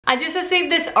I just received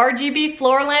this RGB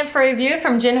floor lamp for review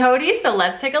from Jin Hody, so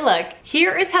let's take a look.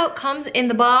 Here is how it comes in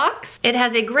the box. It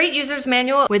has a great user's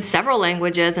manual with several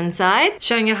languages inside,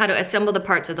 showing you how to assemble the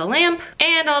parts of the lamp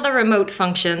and all the remote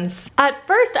functions. At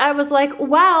first I was like,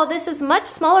 wow, this is much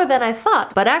smaller than I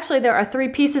thought, but actually there are 3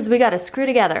 pieces we gotta screw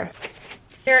together.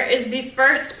 Here is the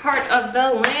first part of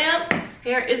the lamp.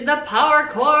 Here is the power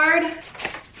cord.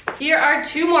 Here are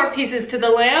 2 more pieces to the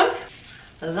lamp.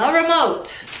 The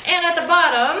remote. And at the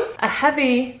bottom, a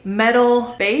heavy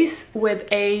metal base with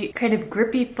a kind of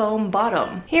grippy foam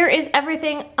bottom. Here is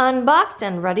everything unboxed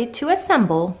and ready to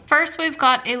assemble. First, we've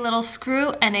got a little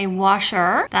screw and a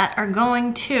washer that are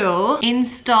going to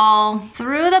install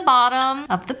through the bottom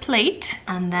of the plate.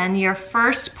 And then your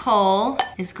first pole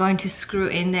is going to screw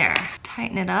in there.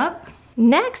 Tighten it up.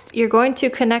 Next, you're going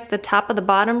to connect the top of the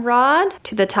bottom rod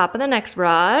to the top of the next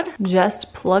rod.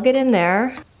 Just plug it in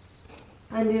there.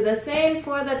 And do the same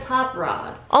for the top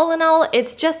rod. All in all,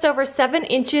 it's just over 7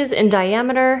 inches in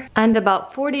diameter and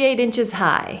about 48 inches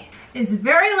high. It's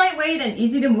very lightweight and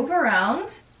easy to move around.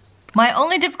 My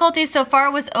only difficulty so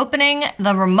far was opening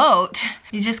the remote.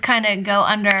 You just kind of go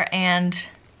under and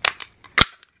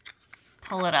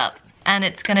pull it up. And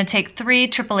it's gonna take 3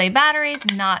 AAA batteries,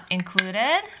 not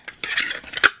included.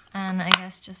 And I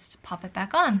guess just pop it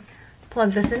back on.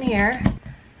 Plug this in here.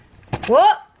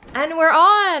 Whoa! And we're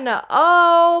on!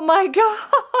 Oh my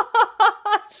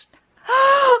gosh!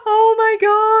 Oh my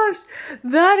gosh!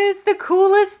 That is the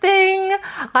coolest thing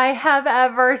I have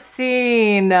ever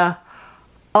seen.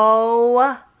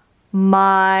 Oh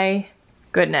my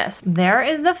goodness. There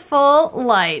is the full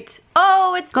light.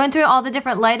 Oh, it's going through all the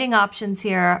different lighting options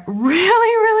here. Really,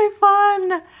 really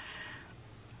fun!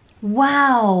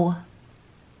 Wow!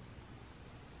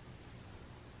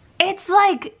 It's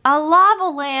like a lava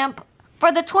lamp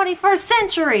for the 21st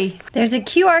century. There's a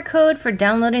QR code for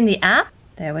downloading the app.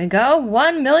 There we go,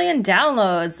 1 million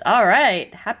downloads. All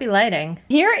right, happy lighting.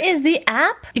 Here is the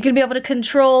app. You're gonna be able to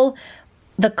control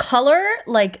the color,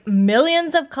 like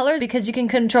millions of colors, because you can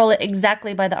control it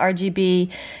exactly by the RGB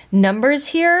numbers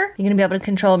here. You're gonna be able to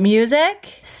control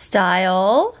music,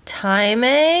 style,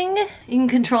 timing. You can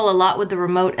control a lot with the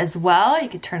remote as well. You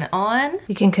can turn it on.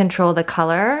 You can control the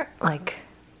color, like,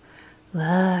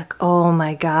 look, oh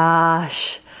my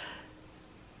gosh.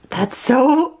 That's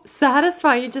so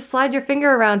satisfying. You just slide your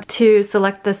finger around to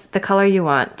select the color you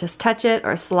want. Just touch it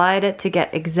or slide it to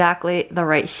get exactly the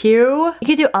right hue. You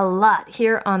can do a lot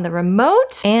here on the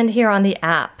remote and here on the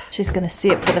app. She's gonna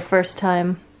see it for the first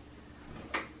time.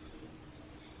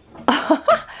 Is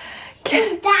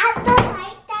that the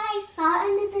light that I saw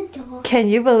under the door? Can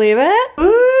you believe it?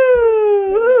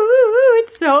 Ooh,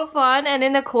 it's so fun. And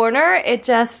in the corner, it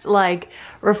just like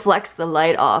reflects the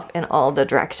light off in all the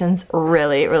directions.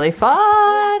 Really, really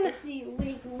fun.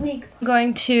 I'm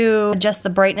going to adjust the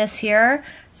brightness here.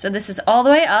 So this is all the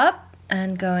way up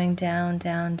and going down,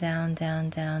 down, down, down,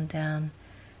 down, down.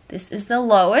 This is the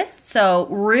lowest, so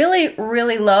really,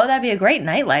 really low. That'd be a great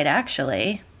nightlight,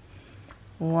 actually.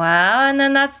 Wow, and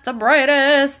then that's the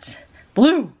brightest.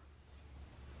 Blue,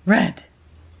 red.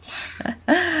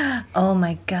 Oh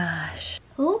my gosh.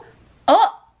 Who?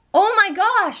 Oh my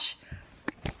gosh.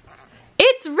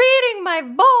 It's reading my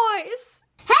voice.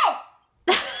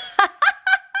 Hey!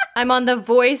 I'm on the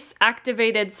voice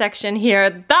activated section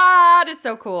here. That is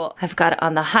so cool. I've got it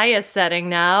on the highest setting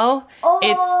now. Oh!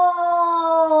 It's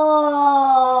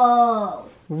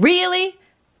really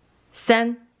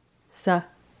sensitive.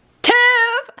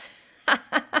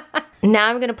 Now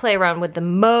I'm gonna play around with the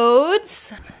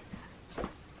modes.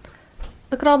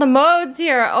 Look at all the modes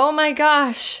here. Oh my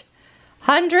gosh.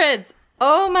 Hundreds.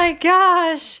 Oh my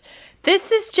gosh.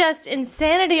 This is just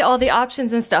insanity, all the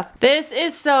options and stuff. This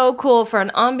is so cool for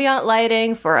an ambient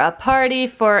lighting, for a party,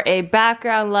 for a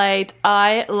background light.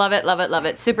 I love it, love it, love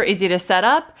it. Super easy to set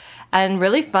up and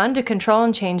really fun to control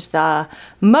and change the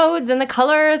modes and the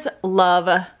colors.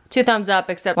 Love. 2 thumbs up,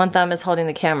 except 1 thumb is holding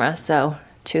the camera, so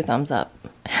 2 thumbs up.